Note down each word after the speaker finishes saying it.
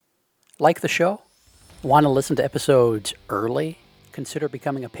Like the show? Want to listen to episodes early? Consider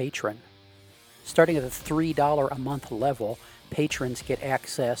becoming a patron. Starting at the $3 a month level, patrons get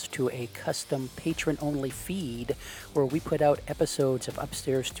access to a custom patron-only feed where we put out episodes of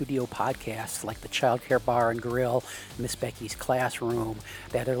Upstairs Studio podcasts like the Child Care Bar and Grill, Miss Becky's Classroom,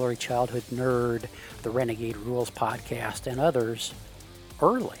 That Early Childhood Nerd, the Renegade Rules podcast, and others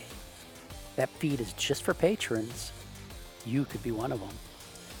early. That feed is just for patrons. You could be one of them.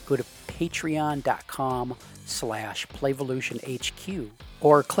 Go to patreon.com/PlayvolutionHQ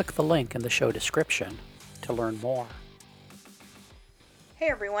or click the link in the show description to learn more. Hey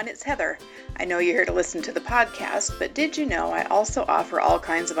everyone, it's Heather. I know you're here to listen to the podcast, but did you know I also offer all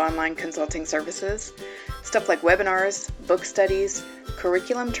kinds of online consulting services? Stuff like webinars, book studies,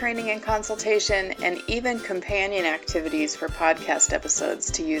 curriculum training and consultation, and even companion activities for podcast episodes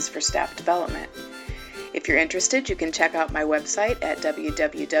to use for staff development. If you're interested, you can check out my website at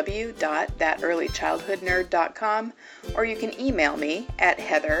www.thatearlychildhoodnerd.com, or you can email me at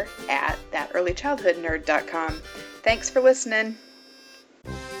heather@thatearlychildhoodnerd.com. Thanks for listening.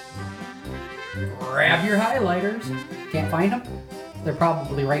 Grab your highlighters. Can't find them? They're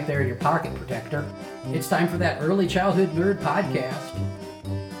probably right there in your pocket protector. It's time for That Early Childhood Nerd podcast.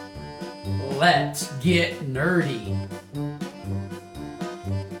 Let's get nerdy.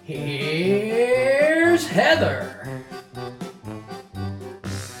 Here's Heather.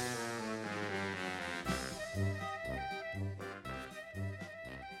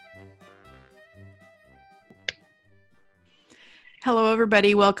 Hello,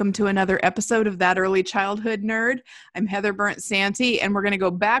 everybody. Welcome to another episode of That Early Childhood Nerd. I'm Heather Burnt-Santy, and we're going to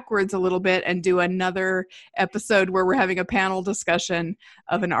go backwards a little bit and do another episode where we're having a panel discussion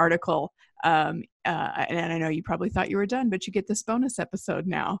of an article. And I know you probably thought you were done, but you get this bonus episode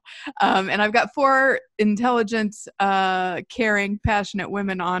now. And I've got four intelligent, caring, passionate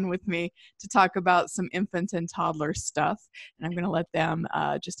women on with me to talk about some infant and toddler stuff. And I'm going to let them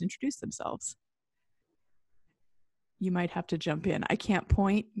just introduce themselves. You might have to jump in. I can't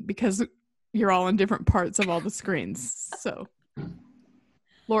point because you're all in different parts of all the screens. So,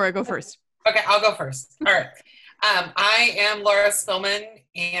 Laura, go first. Okay, I'll go first. All right. I am Laura Spillman,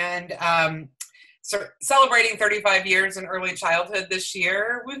 and celebrating 35 years in early childhood this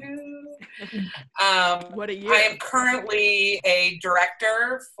year. Woohoo! What a year. I am currently a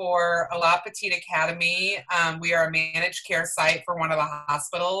director for La Petite Academy. We are a managed care site for one of the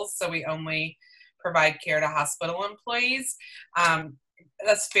hospitals, so we only provide care to hospital employees.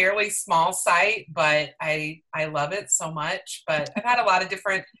 That's a fairly small site, but I love it so much. But I've had a lot of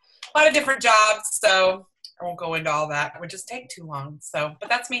different jobs, so I won't go into all that. It would just take too long. So, but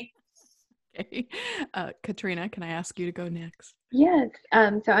that's me. Okay. Katrina, can I ask you to go next? Yes.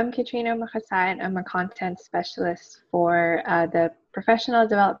 So I'm Katrina Machassad. I'm a content specialist for the Professional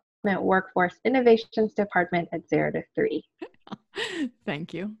Development Workforce Innovations Department at 0 to 3.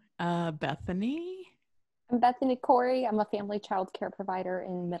 Thank you. Bethany? I'm Bethany Corey. I'm a family child care provider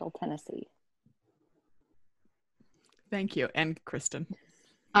in Middle Tennessee. Thank you. And Kristen?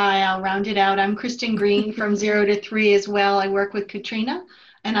 I'll round it out. I'm Kristen Green from 0 to 3 as well. I work with Katrina,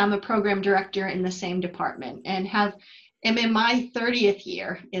 and I'm a program director in the same department and am in my 30th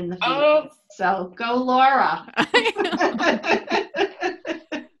year in the field. Oh. So go Laura.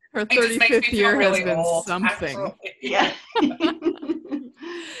 Her 35th year really has been old, something. actually. Yeah.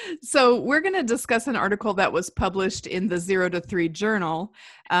 So we're going to discuss an article that was published in the 0 to 3 journal,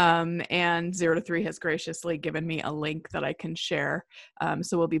 and 0 to 3 has graciously given me a link that I can share.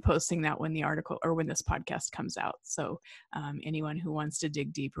 So we'll be posting that when the article or when this podcast comes out. So anyone who wants to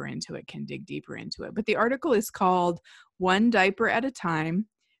dig deeper into it can dig deeper into it. But the article is called One Diaper at a Time,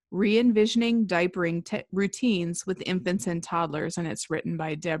 Re-envisioning Diapering Routines with Infants and Toddlers, and it's written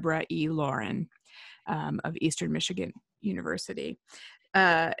by Deborah E. Lauren of Eastern Michigan University.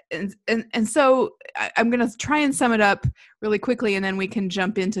 And so I'm going to try and sum it up really quickly, and then we can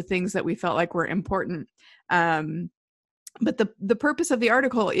jump into things that we felt like were important. But the purpose of the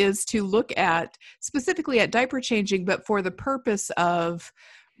article is to look at specifically at diaper changing, but for the purpose of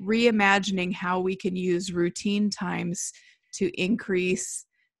reimagining how we can use routine times to increase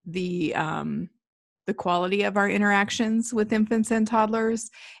the quality of our interactions with infants and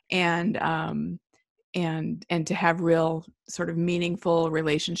toddlers, and to have real sort of meaningful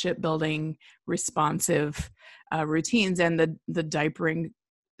relationship building, responsive routines. And the diapering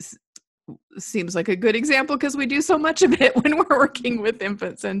seems like a good example because we do so much of it when we're working with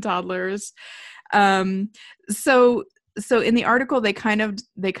infants and toddlers. So in the article, they kind of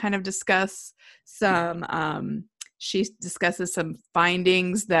discuss some. She discusses some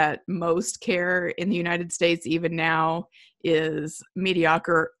findings that most care in the United States, even now, is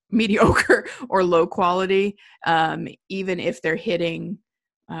mediocre mediocre or low quality, even if they're hitting,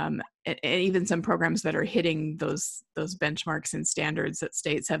 and even some programs that are hitting those benchmarks and standards that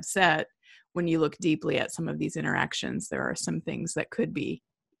states have set. When you look deeply at some of these interactions, there are some things that could be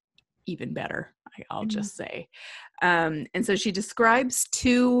even better, I'll just say. And so she describes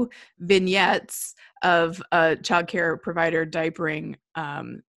 2 vignettes of a childcare provider diapering,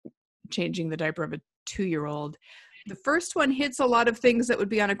 changing the diaper of a 2-year-old. The first one hits a lot of things that would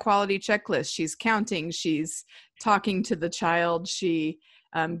be on a quality checklist. She's counting, she's talking to the child, she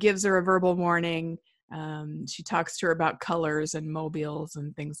gives her a verbal warning, she talks to her about colors and mobiles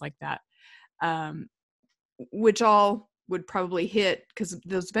and things like that, which all would probably hit, because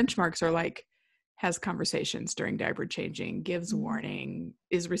those benchmarks are like, has conversations during diaper changing, gives warning,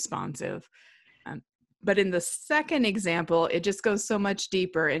 is responsive. But in the second example, it just goes so much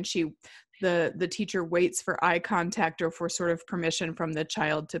deeper, and the teacher waits for eye contact or for sort of permission from the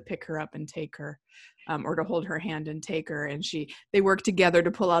child to pick her up and take her, or to hold her hand and take her. And they work together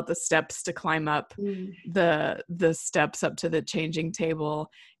to pull out the steps to climb up the steps up to the changing table.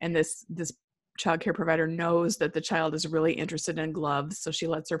 And this childcare provider knows that the child is really interested in gloves, so she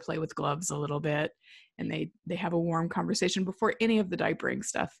lets her play with gloves a little bit, and they have a warm conversation before any of the diapering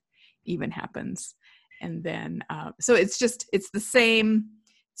stuff even happens. And then so it's the same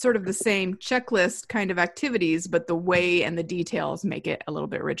sort of the same checklist kind of activities, but the way and the details make it a little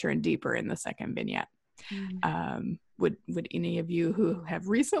bit richer and deeper in the second vignette. Would any of you who have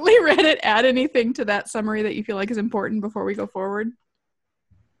recently read it add anything to that summary that you feel like is important before we go forward?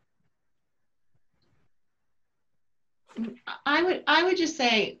 I would just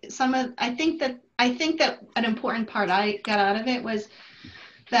say I think that an important part I got out of it was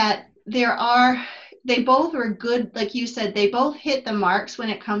that they both were good, like you said, they both hit the marks when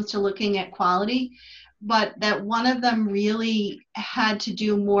it comes to looking at quality, but that one of them really had to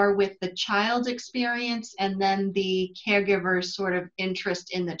do more with the child's experience and then the caregiver's sort of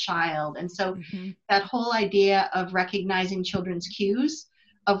interest in the child. And so that whole idea of recognizing children's cues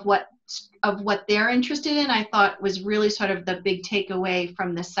of what they're interested in, I thought was really sort of the big takeaway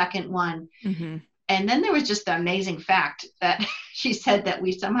from the second one. And then there was just the amazing fact that she said that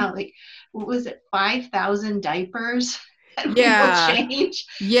we somehow, like, what was it, 5,000 diapers that we will change?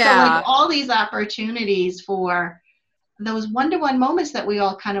 Yeah. So like all these opportunities for those one-to-one moments that we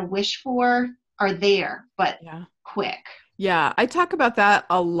all kind of wish for are there, but quick. Yeah, I talk about that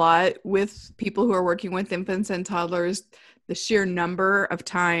a lot with people who are working with infants and toddlers. The sheer number of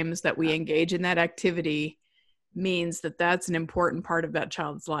times that we engage in that activity means that that's an important part of that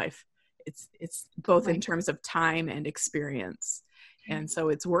child's life. It's both in terms of time and experience. And so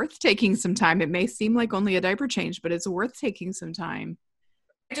it's worth taking some time. It may seem like only a diaper change, but it's worth taking some time.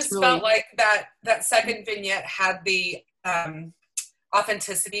 I just felt like that second vignette had the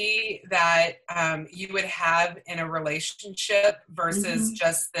authenticity that you would have in a relationship versus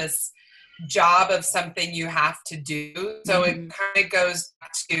just this job of something you have to do. So it kind of goes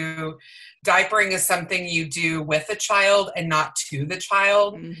back to diapering is something you do with a child and not to the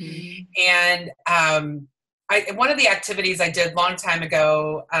child. And one of the activities I did a long time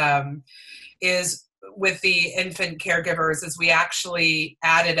ago is with the infant caregivers is we actually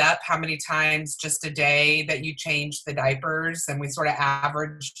added up how many times just a day that you changed the diapers, and we sort of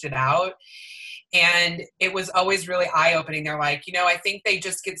averaged it out. And it was always really eye-opening. They're like, I think they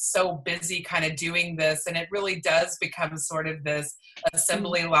just get so busy kind of doing this, and it really does become sort of this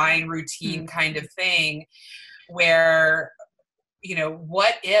assembly line routine kind of thing where,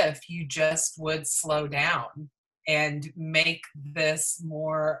 what if you just would slow down and make this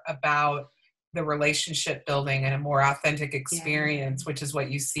more about the relationship building and a more authentic experience, which is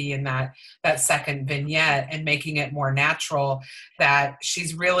what you see in that second vignette, and making it more natural, that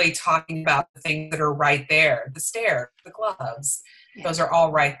she's really talking about the things that are right there, the stairs, the gloves, those are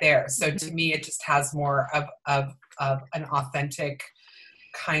all right there. So to me, it just has more of an authentic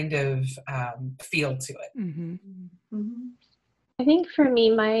kind of feel to it. I think for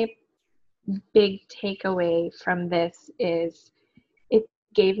me, my big takeaway from this is it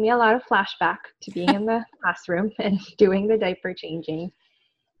gave me a lot of flashback to being in the classroom and doing the diaper changing.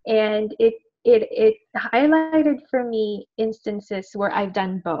 And it highlighted for me instances where I've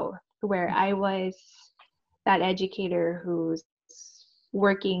done both, where I was that educator who's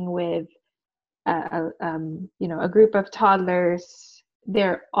working with a group of toddlers.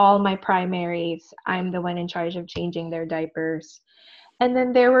 They're all my primaries. I'm the one in charge of changing their diapers. And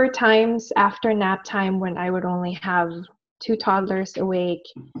then there were times after nap time when I would only have 2 toddlers awake,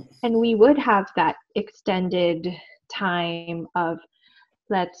 and we would have that extended time of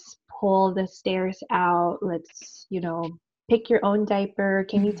let's pull the stairs out, let's, pick your own diaper.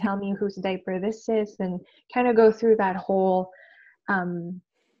 Can you tell me whose diaper this is? And kind of go through that whole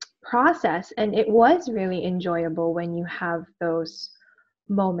process. And it was really enjoyable when you have those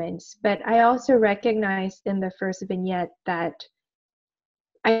moments. But I also recognized in the first vignette that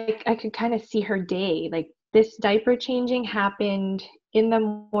I could kind of see her day. Like, this diaper changing happened in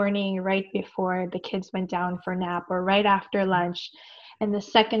the morning right before the kids went down for nap or right after lunch. And the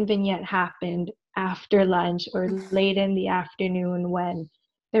second vignette happened after lunch or late in the afternoon when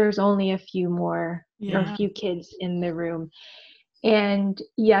there's only a few more or a few kids in the room. And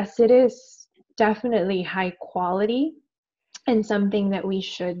yes, it is definitely high quality and something that we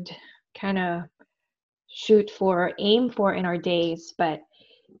should kind of shoot for, aim for in our days. But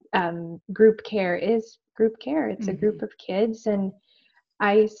group care is group care. It's a group of kids. And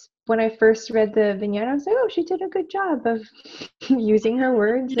when I first read the vignette, I was like, oh, she did a good job of using her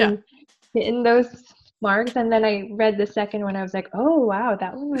words and hitting those marks. And then I read the second one. I was like, oh, wow,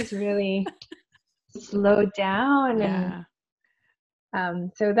 that one was really slowed down.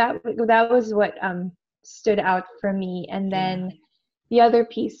 And so that was what stood out for me. And then the other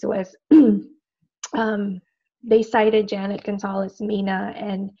piece was they cited Janet Gonzalez Mina,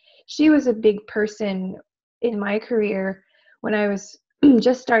 and she was a big person in my career when I was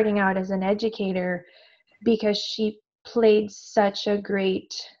just starting out as an educator, because she played such a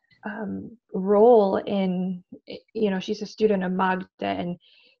great role in, she's a student of Magda, and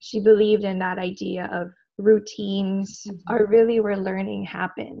she believed in that idea of routines are really where learning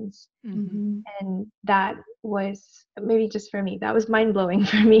happens. And that was, maybe just for me, that was mind-blowing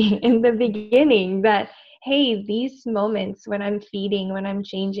for me in the beginning, that, hey, these moments when I'm feeding, when I'm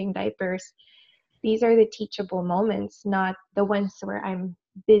changing diapers, these are the teachable moments, not the ones where I'm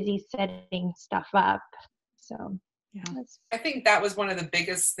busy setting stuff up. So I think that was one of the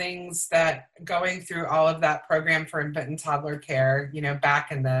biggest things that going through all of that program for infant and toddler care,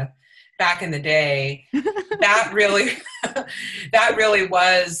 back in the day, that really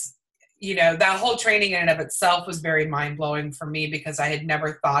was, that whole training in and of itself was very mind blowing for me, because I had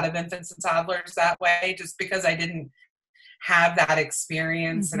never thought of infants and toddlers that way, just because I didn't have that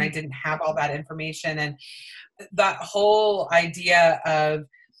experience and I didn't have all that information. And that whole idea of,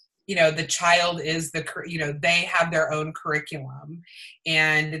 the child is they have their own curriculum,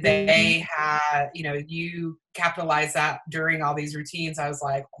 and they have, you capitalize that during all these routines. I was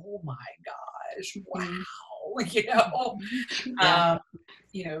like, oh my gosh, wow.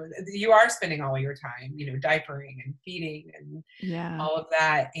 You are spending all your time, diapering and feeding and all of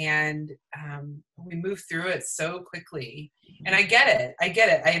that. And we move through it so quickly. And I get it.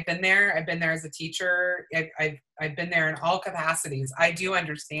 I've been there as a teacher. I've been there in all capacities. I do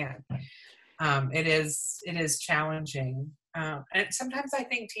understand. It is challenging. And sometimes I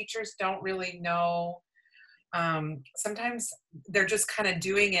think teachers don't really know. Sometimes they're just kind of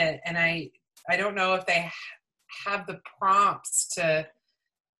doing it. And I don't know if they have the prompts to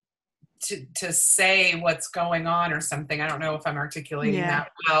say what's going on or something. I don't know if I'm articulating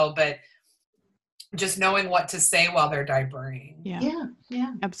that well, but just knowing what to say while they're diapering. Yeah,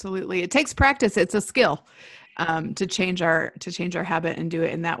 absolutely. It takes practice. It's a skill to change our habit and do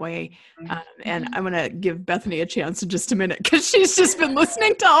it in that way. And I'm going to give Bethany a chance in just a minute, because she's just been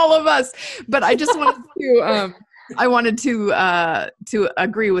listening to all of us. But I just wanted to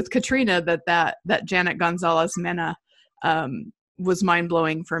agree with Katrina that Janet Gonzalez Mena was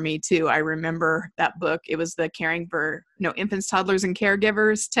mind-blowing for me too. I remember that book. It was the Caring for Infants, Toddlers, and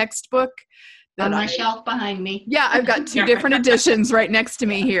Caregivers textbook. On my shelf behind me. Yeah, I've got two different editions right next to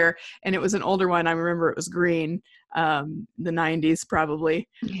me here. And it was an older one. I remember it was green, the 90s probably,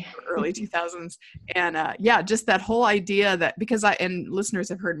 early 2000s. And just that whole idea that, because and listeners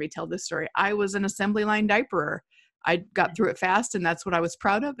have heard me tell this story, I was an assembly line diaperer. I got through it fast, and that's what I was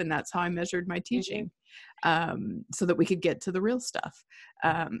proud of. And that's how I measured my teaching. So that we could get to the real stuff.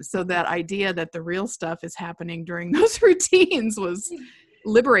 So that idea that the real stuff is happening during those routines was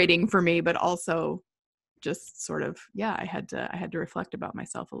liberating for me, but also just sort of, I had to reflect about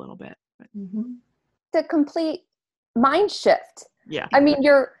myself a little bit. The complete mind shift. Yeah. I mean,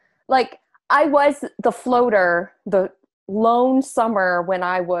 you're like, I was the floater, the lone summer when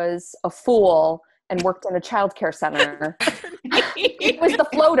I was a fool and worked in a childcare center. It was the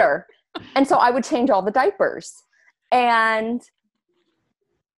floater. And so I would change all the diapers. And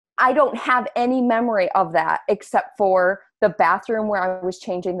I don't have any memory of that except for the bathroom where I was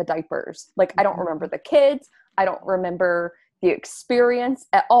changing the diapers. Like, I don't remember the kids. I don't remember the experience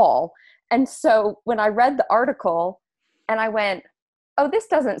at all. And so when I read the article and I went, oh, this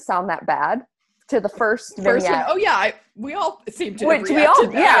doesn't sound that bad, to the first vignette. Oh yeah, we all seem to Which have we all,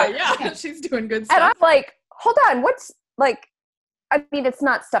 reacted. Yeah, she's doing good stuff. And I'm like, hold on, what's like, I mean, it's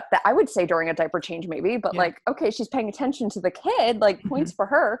not stuff that I would say during a diaper change maybe, but like, okay, she's paying attention to the kid, like points for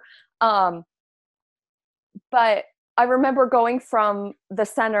her. But I remember going from the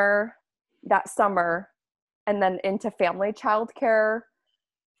center that summer and then into family childcare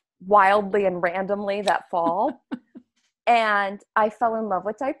wildly and randomly that fall. And I fell in love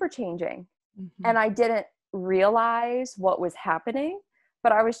with diaper changing. And I didn't realize what was happening,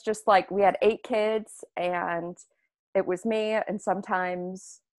 but I was just like, we had 8 kids and it was me and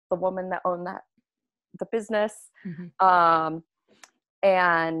sometimes the woman that owned the business.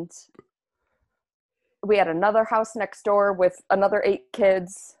 And we had another house next door with another 8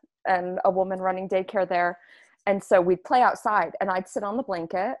 kids and a woman running daycare there. And so we'd play outside and I'd sit on the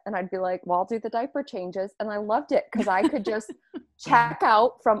blanket and I'd be like, well, I'll do the diaper changes. And I loved it because I could just check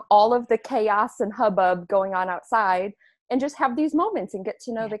out from all of the chaos and hubbub going on outside and just have these moments and get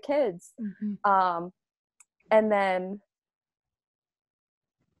to know the kids. And then,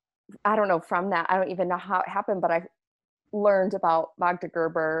 I don't know, from that, I don't even know how it happened, but I learned about Magda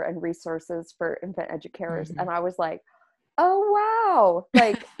Gerber and resources for infant educators. And I was like, oh, wow.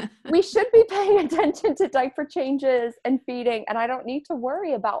 Like, we should be paying attention to diaper changes and feeding. And I don't need to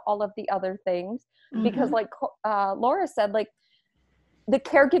worry about all of the other things because like Laura said, like, the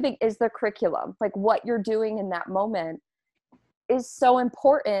caregiving is the curriculum. Like, what you're doing in that moment is so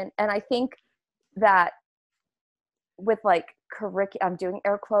important. And I think that with like I'm doing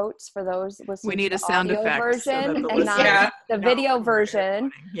air quotes for those listening. We need to a sound effect version and not the video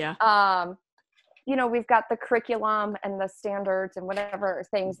version. You know, we've got the curriculum and the standards and whatever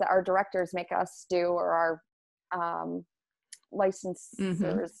things that our directors make us do or our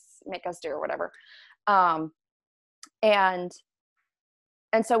licensors make us do or whatever. And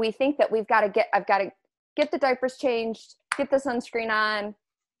so we think that I've got to get the diapers changed, get the sunscreen on,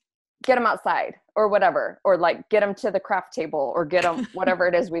 get them outside or whatever, or like get them to the craft table or get them whatever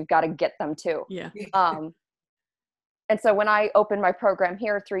it is we've got to get them to. And so when I opened my program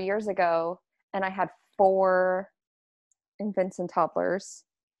here 3 years ago and I had 4 infants and toddlers,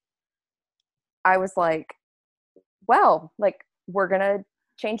 I was like, well, like, we're going to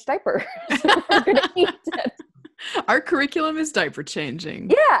change diapers. We're going to need it. Our curriculum is diaper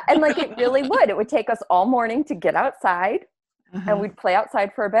changing. Yeah. And like, it really would. It would take us all morning to get outside. And we'd play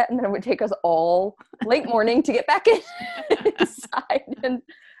outside for a bit, and then it would take us all late morning to get back inside.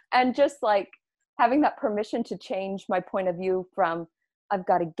 And just like having that permission to change my point of view from I've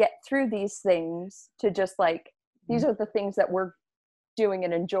got to get through these things to just like, these are the things that we're doing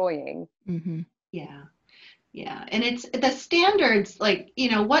and enjoying. Yeah. And it's the standards, like, you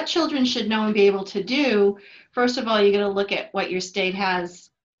know, what children should know and be able to do. First of all, you're going to look at what your state has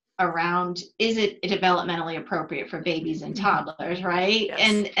around, is it developmentally appropriate for babies and toddlers, right?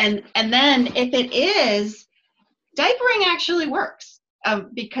 Yes. And then if it is, diapering actually works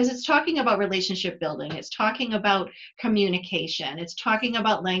because it's talking about relationship building, it's talking about communication, it's talking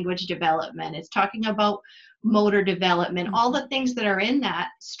about language development, it's talking about motor development, all the things that are in that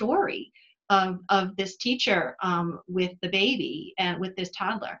story of this teacher with the baby and with this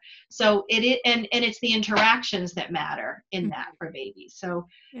toddler. So and it's the interactions that matter in that for babies. So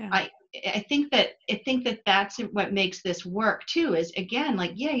I think that that's what makes this work too, is again,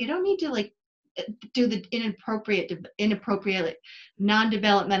 like, you don't need to like do the inappropriate,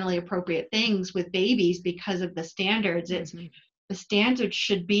 non-developmentally appropriate things with babies because of the standards. It's the standards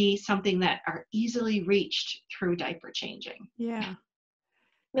should be something that are easily reached through diaper changing.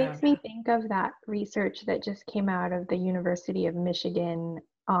 Makes me think of that research that just came out of the University of Michigan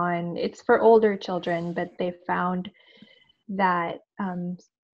it's for older children, but they found that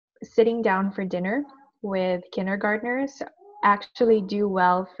sitting down for dinner with kindergartners actually do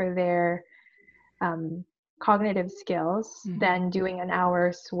well for their cognitive skills than doing an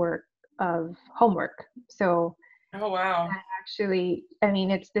hour's work of homework. So that actually, I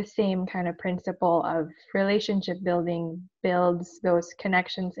mean, it's the same kind of principle of relationship building builds those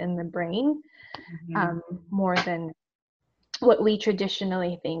connections in the brain more than what we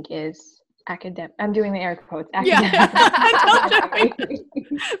traditionally think is academic. I'm doing the air quotes. Academic.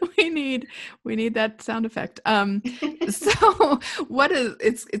 we need that sound effect. So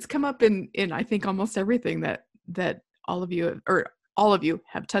it's come up in I think almost everything that all of you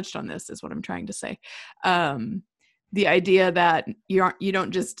have touched on. This is what I'm trying to say. The idea that you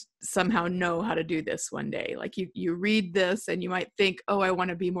don't just somehow know how to do this one day. Like you read this and you might think, oh, I want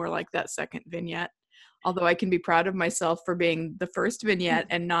to be more like that second vignette. Although I can be proud of myself for being the first vignette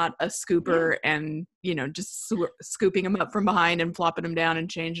and not a scooper and, just scooping them up from behind and flopping them down and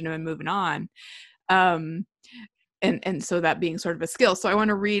changing them and moving on. And so that being sort of a skill. So I want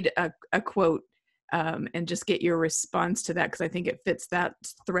to read a quote and just get your response to that, because I think it fits that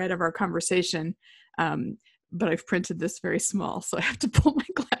thread of our conversation. But I've printed this very small, so I have to pull my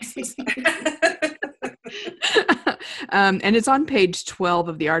glasses and it's on page 12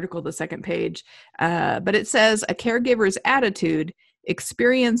 of the article, the second page. But it says, a caregiver's attitude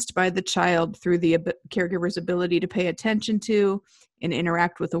experienced by the child through the caregiver's ability to pay attention to and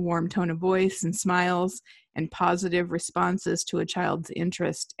interact with a warm tone of voice and smiles and positive responses to a child's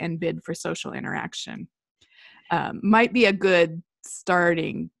interest and bid for social interaction. Might be a good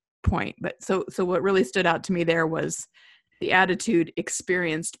starting point. But so what really stood out to me there was the attitude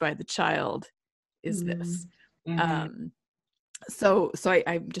experienced by the child is this. So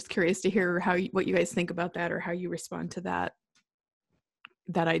I'm just curious to hear what you guys think about that, or how you respond to that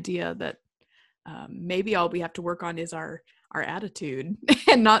idea that maybe all we have to work on is our attitude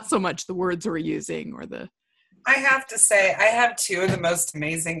and not so much the words we're using or the. I have to say, I have two of the most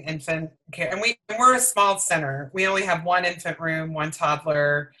amazing infant care, and we're a small center. We only have one infant room, one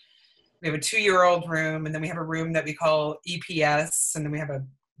toddler. We have a 2-year-old room, and then we have a room that we call EPS, and then we have a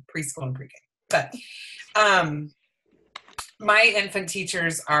preschool and pre-K. But my infant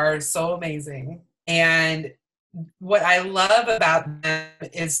teachers are so amazing, and what I love about them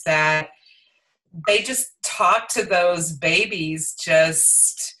is that they just talk to those babies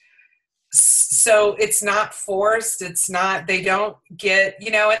just so it's not forced. It's not, they don't get,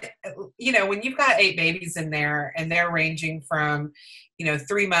 when you've got 8 babies in there and they're ranging from,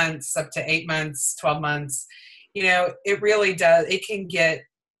 3 months up to 8 months, 12 months, it really does. It can get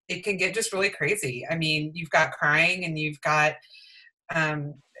just really crazy. I mean, you've got crying and you've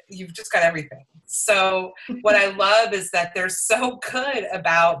just got everything. So what I love is that they're so good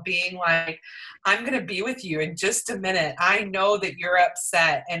about being like, I'm going to be with you in just a minute. I know that you're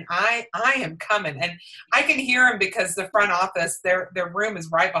upset and I am coming. And I can hear them because the front office, their room is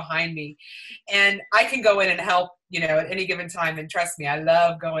right behind me. And I can go in and help, at any given time. And trust me, I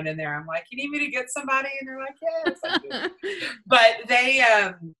love going in there. I'm like, you need me to get somebody? And they're like, yes, I do. But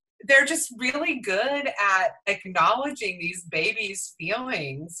they're just really good at acknowledging these babies'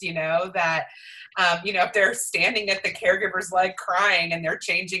 feelings, that, if they're standing at the caregiver's leg crying and they're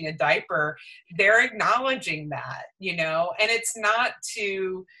changing a diaper, they're acknowledging that, and it's not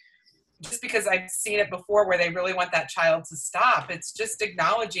just because I've seen it before where they really want that child to stop. It's just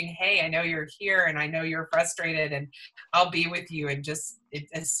acknowledging, hey, I know you're here and I know you're frustrated and I'll be with you and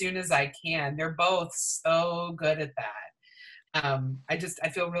as soon as I can. They're both so good at that. I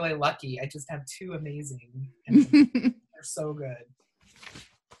feel really lucky. I just have 2 amazing. They're so good.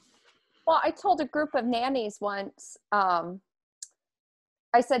 Well, I told a group of nannies once, I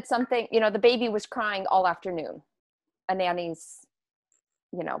said something, the baby was crying all afternoon, a nanny's,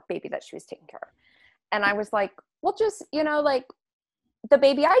 baby that she was taking care of. And I was like, well, just, the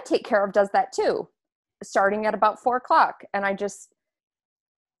baby I take care of does that too, starting at about 4:00. And I just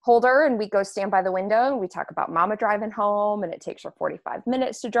hold her and we go stand by the window and we talk about mama driving home and it takes her 45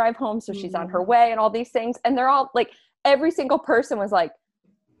 minutes to drive home. So she's on her way and all these things. And they're all like, every single person was like,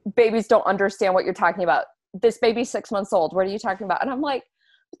 babies don't understand what you're talking about. This baby's 6 months old. What are you talking about? And I'm like,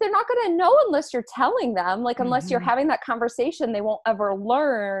 but they're not going to know unless you're telling them, like, unless you're having that conversation, they won't ever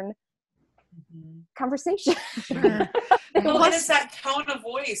learn conversation. Sure. Well, and it's that tone of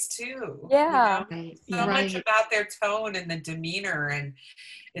voice too. Yeah. So much about their tone and the demeanor, and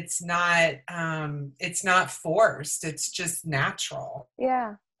it's not forced. It's just natural.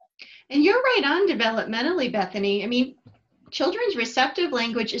 Yeah. And you're right on developmentally, Bethany. I mean, children's receptive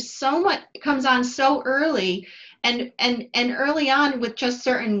language comes on so early, and early on with just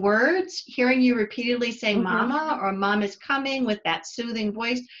certain words, hearing you repeatedly say mama or mom is coming with that soothing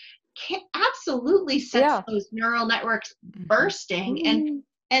voice absolutely sets those neural networks bursting.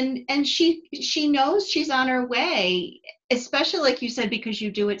 And she knows she's on her way, especially like you said, because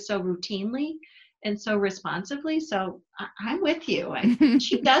you do it so routinely and so responsively. So I'm with you.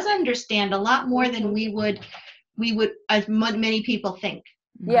 She does understand a lot more than we would, as many people think.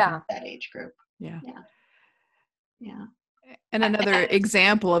 Yeah. That age group. Yeah. And another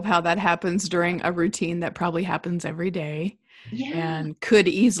example of how that happens during a routine that probably happens every day and could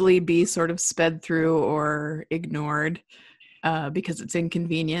easily be sort of sped through or ignored because it's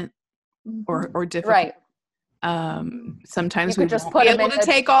inconvenient or difficult. Right. Sometimes we just won't be able to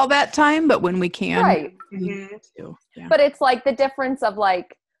take all that time, but when we can, right. we do. Yeah. But it's like the difference of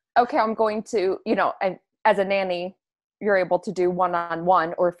like, okay, I'm going to, as a nanny, you're able to do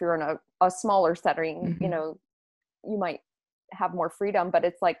one-on-one, or if you're in a smaller setting, you might have more freedom. But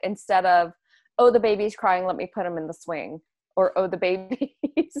it's like, instead of, oh, the baby's crying, let me put him in the swing, or oh, the baby's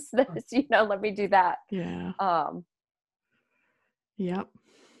this, let me do that. Yeah. Yep.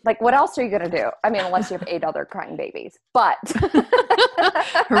 Like, what else are you going to do? I mean, unless you have 8 other crying babies, but.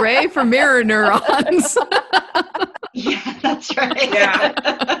 Hooray for mirror neurons. Yeah, that's right. Yeah.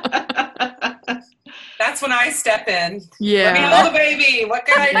 That's when I step in. Let me Yeah. hold the baby. What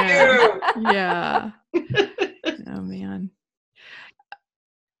can I do? Yeah. Oh man.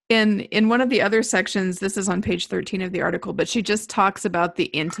 In one of the other sections, this is on page 13 of the article, but she just talks about the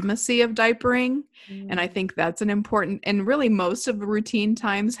intimacy of diapering. And I think that's an important, and really most of the routine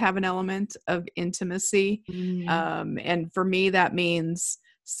times have an element of intimacy. And for me, that means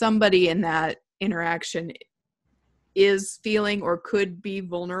somebody in that interaction is feeling or could be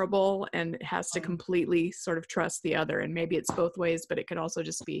vulnerable and has to completely sort of trust the other. And maybe it's both ways, but it could also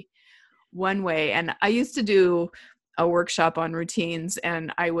just be one way. And I used to do a workshop on routines,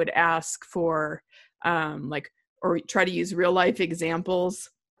 and I would ask for or try to use real life examples.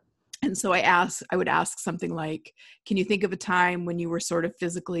 And so I would ask something like, can you think of a time when you were sort of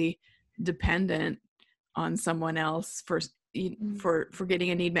physically dependent on someone else for getting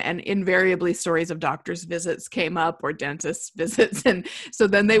a need met? And invariably stories of doctor's visits came up, or dentist visits. And so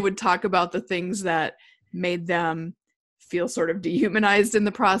then they would talk about the things that made them feel sort of dehumanized in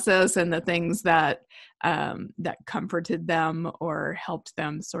the process, and the things that that comforted them or helped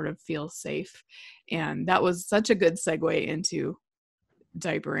them sort of feel safe. And that was such a good segue into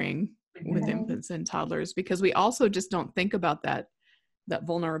diapering with infants and toddlers, because we also just don't think about that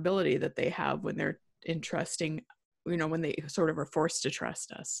vulnerability that they have when they're entrusting, when they sort of are forced to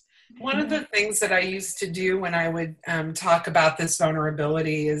trust us. One of the things that I used to do when I would talk about this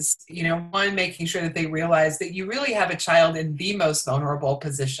vulnerability is, one, making sure that they realize that you really have a child in the most vulnerable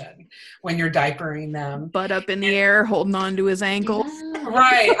position when you're diapering them. Butt up in the air, holding on to his ankles.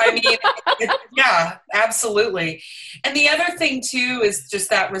 Right. I mean, yeah, absolutely. And the other thing too is just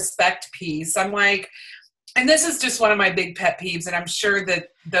that respect piece. I'm like, and this is just one of my big pet peeves, and I'm sure that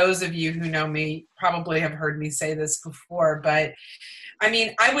those of you who know me probably have heard me say this before, but I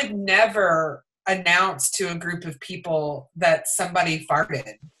mean, I would never announce to a group of people that somebody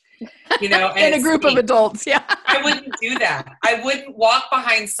farted, in a group of adults. Yeah. I wouldn't do that. I wouldn't walk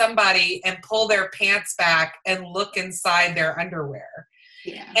behind somebody and pull their pants back and look inside their underwear.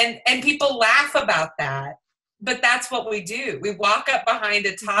 Yeah. And people laugh about that. But that's what we do. We walk up behind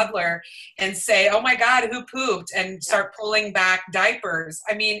a toddler and say, "Oh my God, who pooped?" and start pulling back diapers.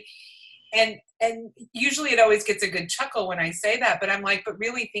 I mean, and usually it always gets a good chuckle when I say that, but I'm like, but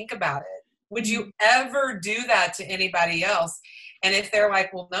really think about it. Would you ever do that to anybody else? And if they're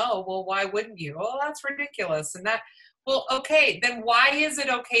like, well, no, well, why wouldn't you? Oh, that's ridiculous. And that, well, okay, then why is it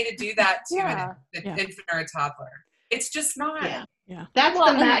okay to do that to an infant or a toddler? It's just not. Yeah. That's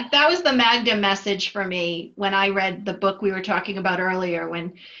that was the Magda message for me when I read the book we were talking about earlier,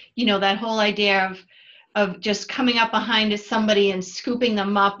 when, that whole idea of just coming up behind somebody and scooping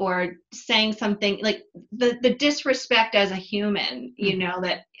them up or saying something like the disrespect as a human,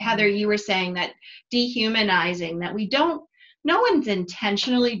 that Heather, you were saying, that dehumanizing, that no one's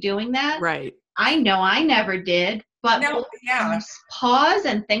intentionally doing that. Right. I know I never did, but pause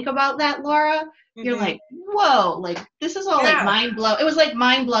and think about that, Laura. You're like, whoa, like this is all like mind blowing. It was like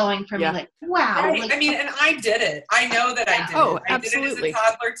mind blowing for me. Like, wow. Right. Like, I mean, and I did it. I know that I did it. I did it as a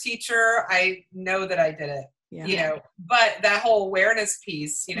toddler teacher. I know that I did it. Yeah. But that whole awareness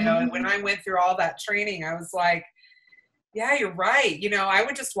piece, and when I went through all that training, I was like, yeah, you're right. I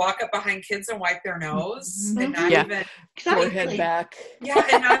would just walk up behind kids and wipe their nose and not even forehead back. Yeah,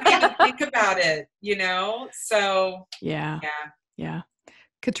 and not even think about it, So yeah.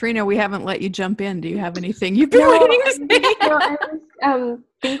 Katrina, we haven't let you jump in. Do you have anything you've been waiting to say? No, I was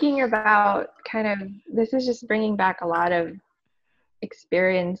thinking about this is just bringing back a lot of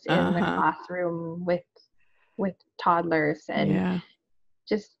experience in the classroom with toddlers, and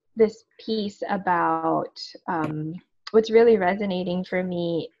just this piece about what's really resonating for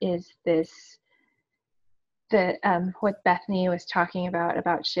me is what Bethany was talking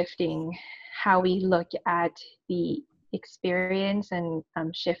about shifting how we look at the experience, and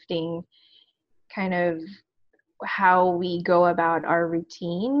shifting kind of how we go about our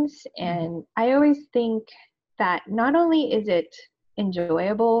routines. And I always think that not only is it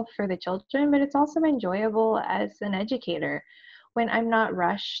enjoyable for the children, but it's also enjoyable as an educator when I'm not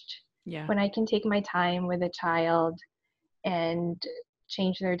rushed, when I can take my time with a child and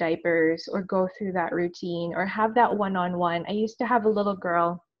change their diapers or go through that routine or have that one-on-one. I used to have a little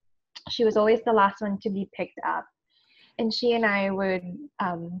girl. She was always the last one to be picked up. And she and I would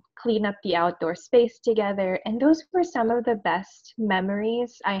clean up the outdoor space together. And those were some of the best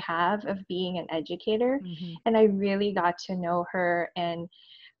memories I have of being an educator. And I really got to know her. And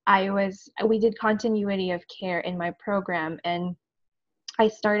we did continuity of care in my program. And I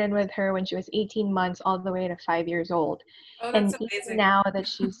started with her when she was 18 months all the way to 5 years old. Oh, And that's even amazing. now that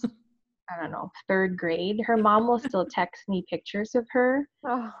she's, I don't know, 3rd grade, her mom will still text me pictures of her,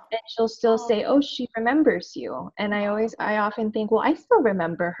 Oh, and she'll still say, "Oh, she remembers you." And I often think, well, I still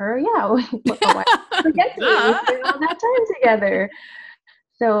remember her. Yeah, why forget me? We spent all that time together.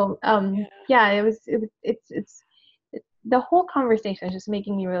 So, it's the whole conversation is just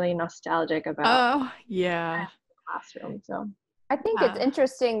making me really nostalgic about Oh, yeah. the classroom. So, I think it's Yeah.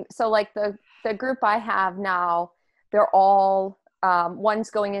 interesting. So like the group I have now, they're all, one's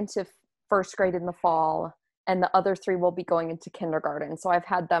going into 1st grade in the fall, and the other 3 will be going into kindergarten. So I've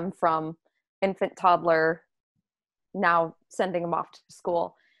had them from infant, toddler, now sending them off to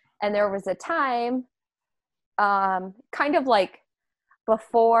school. And there was a time, kind of like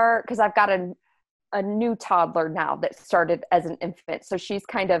before, because I've got a new toddler now that started as an infant. So she's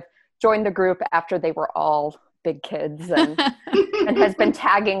kind of joined the group after they were all big kids and has been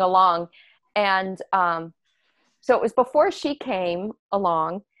tagging along. And so it was before she came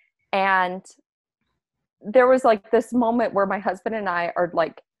along, and there was like this moment where my husband and I are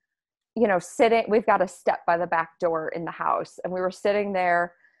like, sitting, we've got a step by the back door in the house, and we were sitting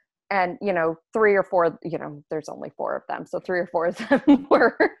there, and 3 or 4, there's only 4 of them, so 3 or 4 of them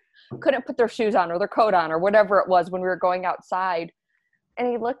couldn't put their shoes on or their coat on or whatever it was when we were going outside. And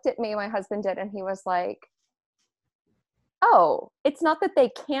he looked at me, my husband did, and he was like, "Oh, it's not that they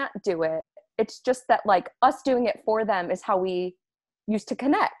can't do it. It's just that like us doing it for them is how we used to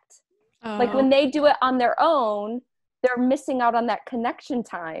connect. Like when they do it on their own, they're missing out on that connection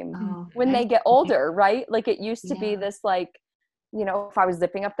time Oh, when they get older, right? Like it used to be Yeah. this like, if I was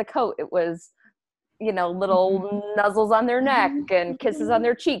zipping up the coat, it was, little nuzzles on their neck and kisses on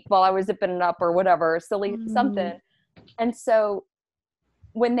their cheek while I was zipping it up or whatever, silly something. And so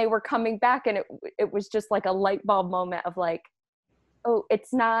when they were coming back, and it was just like a light bulb moment of like, oh,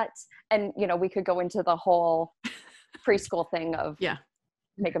 it's not, and we could go into the whole preschool thing of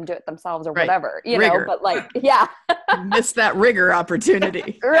make them do it themselves or whatever, Rigor. but like, yeah. Missed that rigor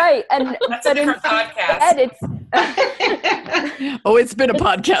opportunity. Right. And That's a different podcast. it's Oh, it's been a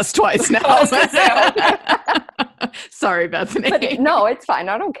podcast twice now. Sorry, Bethany. but no, it's fine.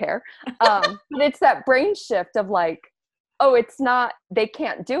 I don't care. But it's that brain shift of like, oh, it's not, they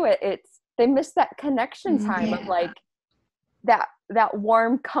can't do it. It's, they miss that connection time of like that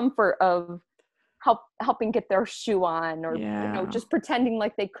warm comfort of helping get their shoe on, or just pretending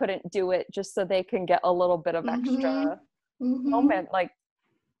like they couldn't do it just so they can get a little bit of extra moment. Like,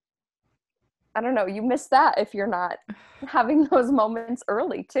 I don't know, you miss that if you're not having those moments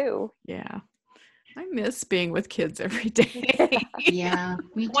early too. Yeah. I miss being with kids every day. Yeah,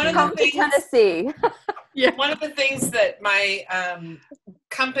 me too. One of Come the to things, Tennessee. one of the things that my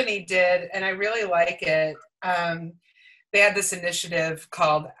company did, and I really like it, they had this initiative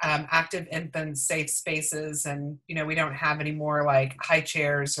called Active Infants Safe Spaces, and we don't have any more like high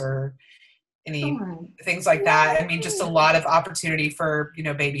chairs or any things like that. I mean, just a lot of opportunity for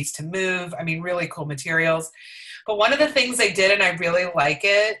babies to move. I mean, really cool materials. But one of the things they did, and I really like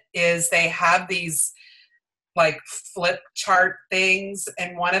it, is they have these like flip chart things,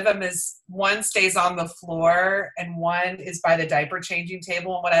 and one of them is, one stays on the floor and one is by the diaper changing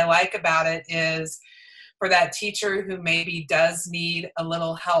table. And what I like about it is, for that teacher who maybe does need a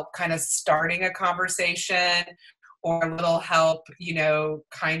little help kind of starting a conversation, or a little help,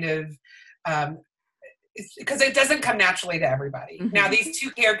 kind of, because it doesn't come naturally to everybody. Now, these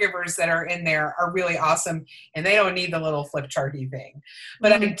 2 caregivers that are in there are really awesome, and they don't need the little flip charty thing.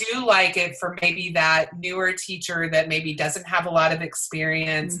 But I do like it for maybe that newer teacher that maybe doesn't have a lot of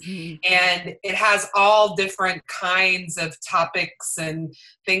experience, and it has all different kinds of topics and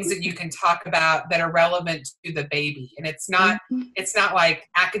things that you can talk about that are relevant to the baby. And it's not like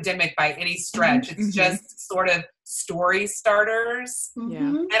academic by any stretch. It's just sort of story starters.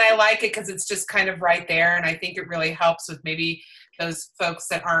 And I like it because it's just kind of right there, and I think it really helps with maybe those folks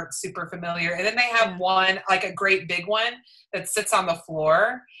that aren't super familiar. And then they have one, like a great big one that sits on the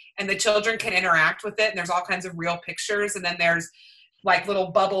floor, and the children can interact with it, and there's all kinds of real pictures, and then there's like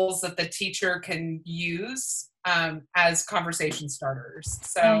little bubbles that the teacher can use as conversation starters.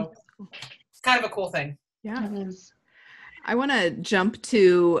 So it's kind of a cool thing. Yeah. I want to jump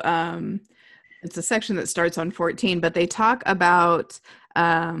to it's a section that starts on 14, but they talk about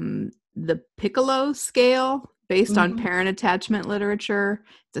the Piccolo scale based on parent attachment literature.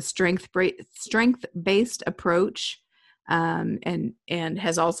 It's a strength-based approach, and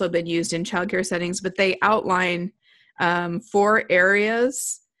has also been used in childcare settings. But they outline 4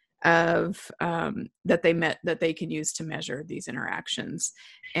 areas of that they can use to measure these interactions.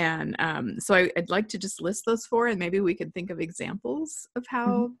 And so I'd like to just list those four, and maybe we could think of examples of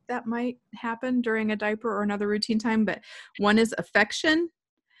how that might happen during a diaper or another routine time. But one is affection,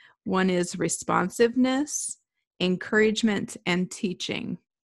 one is responsiveness, encouragement, and teaching.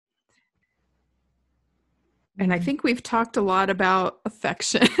 And I think we've talked a lot about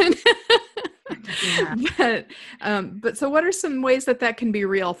affection. But so what are some ways that can be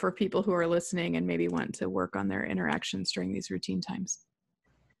real for people who are listening and maybe want to work on their interactions during these routine times?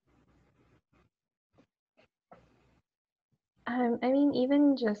 I mean,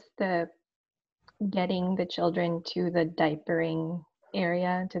 even just getting the children to the diapering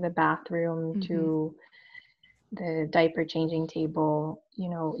area, to the bathroom, to the diaper changing table,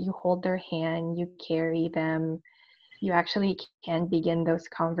 you hold their hand, you carry them, you actually can begin those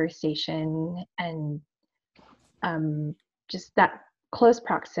conversation, and just that close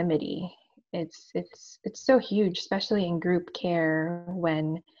proximity. It's so huge, especially in group care,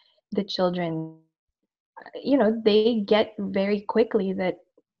 when the children, they get very quickly that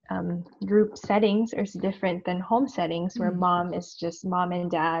group settings are different than home settings, where mom is just mom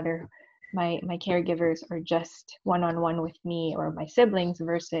and dad, or my caregivers are just one-on-one with me or my siblings,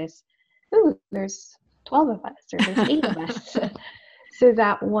 versus there's 12 of us, or there's 8 of us. So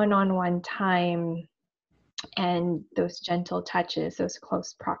that one-on-one time and those gentle touches, those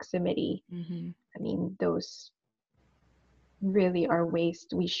close proximity, I mean, those really are ways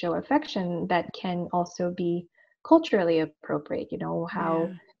we show affection that can also be culturally appropriate.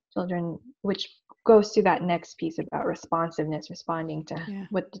 How children, which goes to that next piece about responsiveness, responding to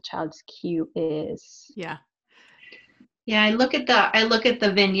what the child's cue is. Yeah, I look at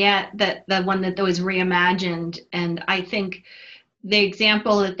the vignette, that the one that was reimagined, and I think the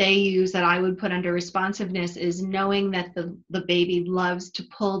example that they use that I would put under responsiveness is knowing that the baby loves to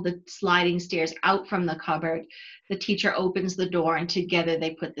pull the sliding stairs out from the cupboard. The teacher opens the door, and together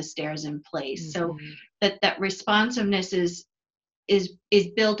they put the stairs in place. So that responsiveness is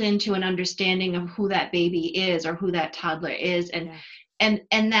built into an understanding of who that baby is, or who that toddler is, and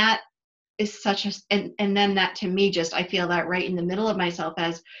that is such a, and then that, to me, just, I feel that right in the middle of myself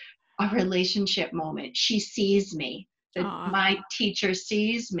as a relationship moment. She sees me. My teacher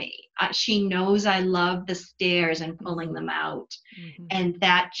sees me. She knows I love the stairs and pulling them out. And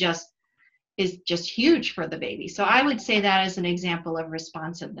that is just huge for the baby. So I would say that as an example of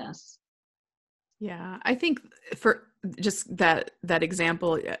responsiveness. Yeah, I think for just that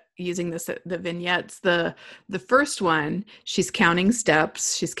example, using the vignettes, the first one, she's counting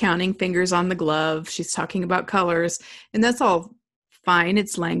steps, she's counting fingers on the glove, she's talking about colors, and that's all fine.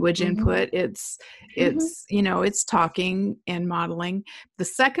 It's language input. It's it's talking and modeling. The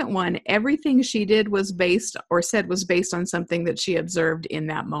second one, everything she did was based on something that she observed in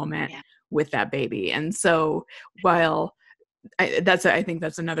that moment with that baby. And so while I think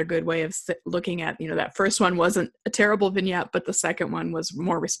that's another good way of looking at, that first one wasn't a terrible vignette, but the second one was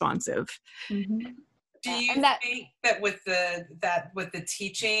more responsive. Do you think that with the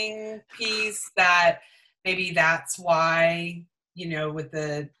teaching piece, that maybe that's why, with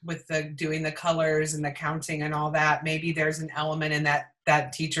the doing the colors and the counting and all that, maybe there's an element in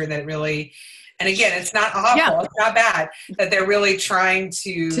that teacher that really, and again, it's not awful, it's not bad, that they're really trying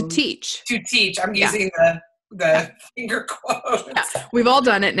to teach. I'm using the finger quotes. We've all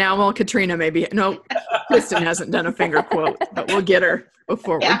done it now. Well, Katrina, maybe. No, Kristen hasn't done a finger quote, but we'll get her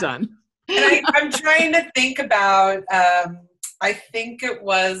before we're done. And I'm trying to think about, I think it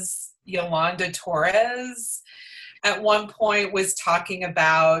was Yolanda Torres at one point was talking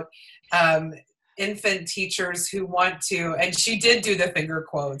about infant teachers who want to, and she did do the finger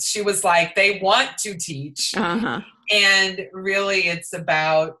quotes. She was like, they want to teach. And really it's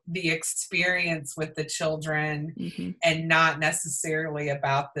about the experience with the children and not necessarily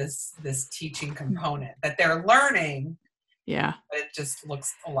about this teaching component that they're learning. Yeah. But it just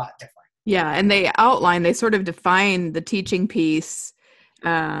looks a lot different. Yeah. And they sort of define the teaching piece,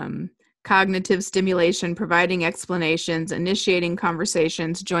 cognitive stimulation, providing explanations, initiating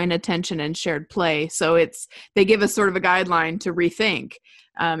conversations, joint attention, and shared play. So they give us sort of a guideline to rethink.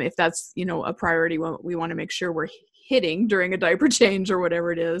 If that's, a priority, we want to make sure we're hitting during a diaper change or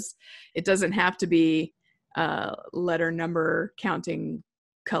whatever it is. It doesn't have to be letter, number, counting,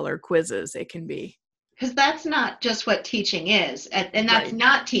 color quizzes. It can be. Because that's not just what teaching is. And that's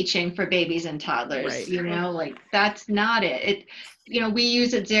not teaching for babies and toddlers, that's not it. We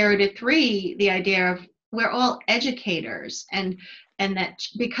use at 0 to 3, the idea of we're all educators, and that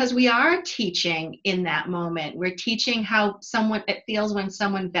because we are teaching in that moment, we're teaching how it feels when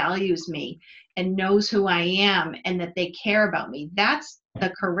someone values me and knows who I am and that they care about me. That's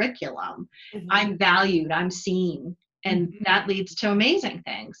the curriculum. I'm valued, I'm seen, and that leads to amazing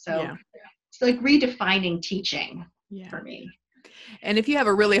things. So it's like redefining teaching for me. And if you have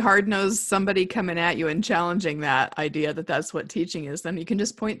a really hard-nosed somebody coming at you and challenging that idea that that's what teaching is, then you can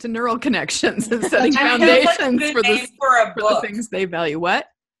just point to neural connections and setting foundations for the things they value. What?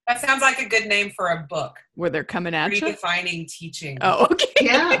 That sounds like a good name for a book. Where they're coming at you? Redefining teaching. Oh,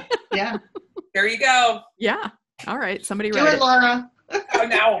 okay. Yeah. There you go. Yeah. All right. Somebody do write it, Laura. Oh,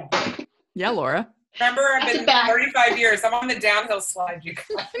 no. Yeah, Laura. Remember, I've been 35 years. I'm on the downhill slide, you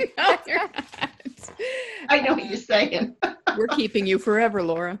guys. No, you're not. I know what you're saying. We're keeping you forever,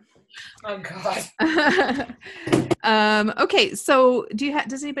 Laura. Oh, God. Okay, so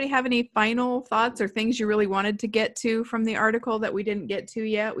does anybody have any final thoughts or things you really wanted to get to from the article that we didn't get to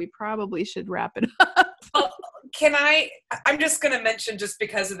yet? We probably should wrap it up. Well, I'm just going to mention, just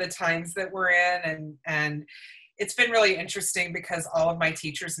because of the times that we're in, and it's been really interesting because all of my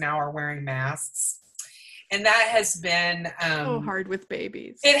teachers now are wearing masks. And that has been so hard with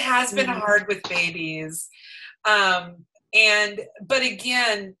babies. It has been hard with babies. But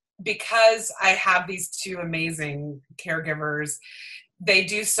again, because I have these two amazing caregivers, they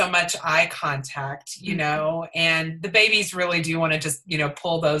do so much eye contact, you know, and the babies really do want to just,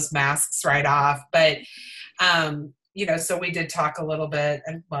 pull those masks right off. But, so we did talk a little bit,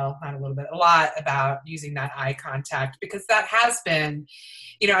 and well, not a little bit, a lot about using that eye contact, because that has been,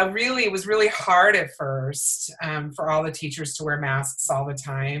 it was really hard at first for all the teachers to wear masks all the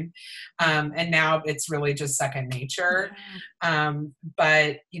time. And now it's really just second nature.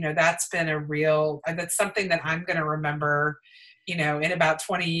 But, that's been that's something that I'm going to remember, in about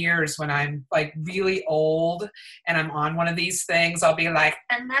 20 years when I'm like really old and I'm on one of these things. I'll be like,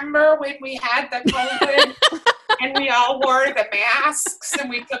 I remember when we had the COVID and we all wore the masks and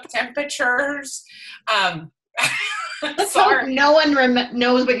we took temperatures. Sorry. No one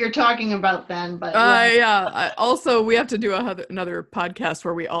knows what you're talking about then, but also, we have to do another podcast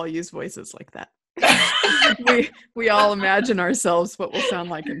where we all use voices like that. we all imagine ourselves what we'll sound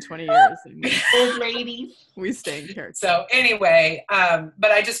like in 20 years. Old ladies. We stay in character. So anyway,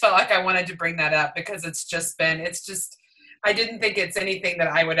 but I just felt like I wanted to bring that up because I didn't think it's anything that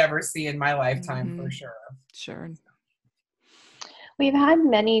I would ever see in my lifetime for sure. Sure. We've had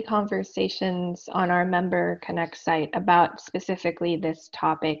many conversations on our Member Connect site about specifically this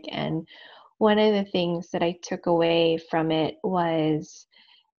topic, and one of the things that I took away from it was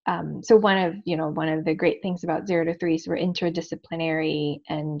so one of the great things about 0 to 3s were interdisciplinary,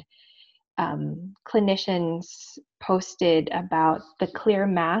 and clinicians posted about the clear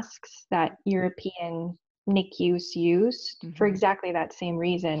masks that European NICUs use for exactly that same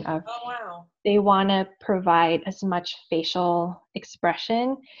reason of they want to provide as much facial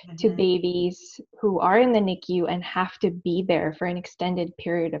expression to babies who are in the NICU and have to be there for an extended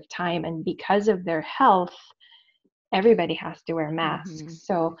period of time, and because of their health everybody has to wear masks.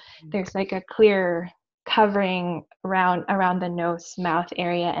 So there's like a clear covering around the nose mouth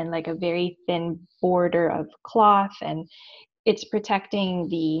area and like a very thin border of cloth, and it's protecting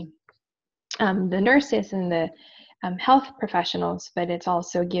the nurses and the health professionals, but it's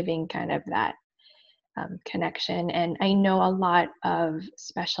also giving kind of that connection. And I know a lot of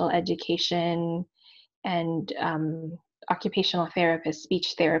special education and occupational therapists,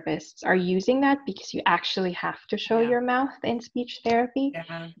 speech therapists are using that because you actually have to show your mouth in speech therapy.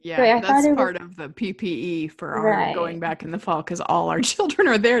 Yeah, so that's part of the PPE for our going back in the fall, because all our children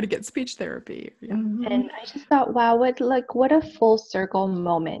are there to get speech therapy. And I just thought, wow, what a full circle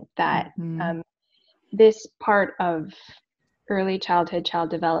moment that this part of early childhood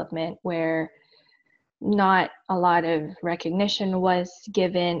child development where not a lot of recognition was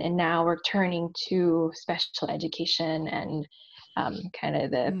given, and now we're turning to special education and kind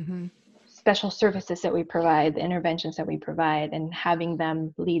of the special services that we provide, the interventions that we provide, and having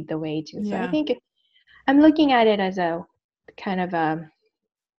them lead the way too. So I think I'm looking at it as a kind of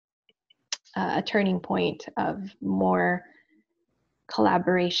a turning point of more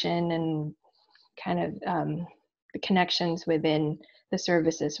collaboration and kind of the connections within the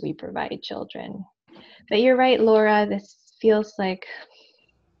services we provide children. But you're right, Laura, this feels like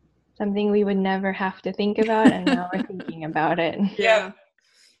something we would never have to think about, and now we're thinking about it. Yeah.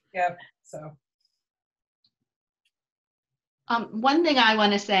 So one thing I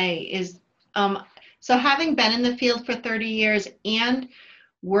want to say is, so having been in the field for 30 years and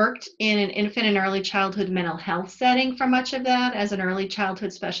worked in an infant and early childhood mental health setting for much of that as an early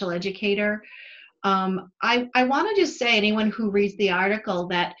childhood special educator, I want to just say, anyone who reads the article,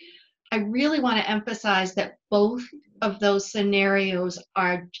 that I really want to emphasize that both of those scenarios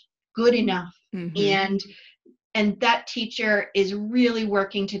are good enough. Mhm. And that teacher is really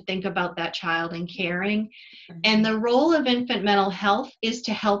working to think about that child and caring. And the role of infant mental health is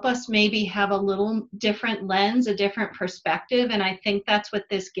to help us maybe have a little different lens, a different perspective. And I think that's what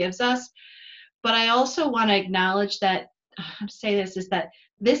this gives us. But I also want to acknowledge that,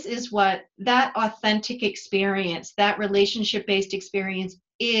 this is what that authentic experience, that relationship-based experience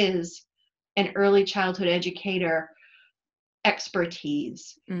is an early childhood educator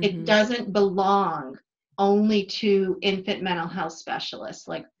expertise. It Mhm. doesn't belong only to infant mental health specialists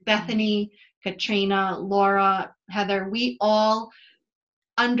like Bethany, Katrina, Laura, Heather. We all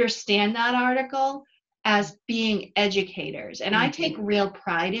understand that article as being educators. And I take real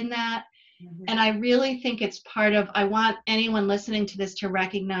pride in that. And I really think it's part of, I want anyone listening to this to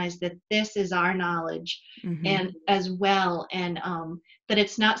recognize that this is our knowledge Mhm. and as well, and that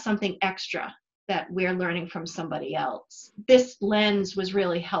it's not something extra that we're learning from somebody else. This lens was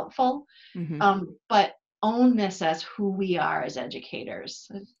really helpful, Mhm. but own this as who we are as educators.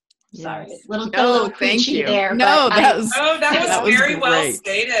 Sorry, Yes. got a No, little thank preachy you. there. No, but that was Oh, that that was was very well great.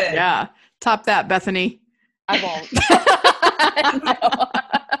 stated. Yeah. Top that, Bethany. I won't.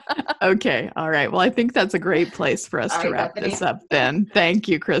 Okay. All right. Well, I think that's a great place for us to Sorry, wrap Bethany. this up then. Thank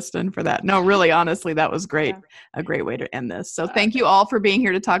you, Kristen, for that. No, really, honestly, that was great. Yeah. A great way to end this. So thank you all for being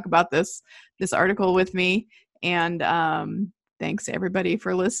here to talk about this article with me. And thanks everybody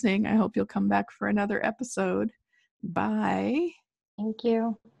for listening. I hope you'll come back for another episode. Bye. Thank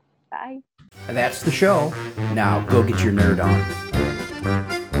you. Bye. That's the show. Now go get your nerd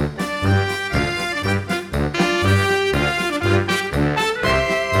on.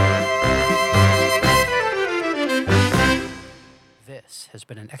 This has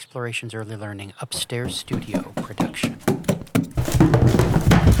been an Explorations Early Learning Upstairs Studio production.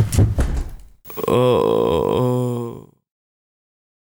 Oh.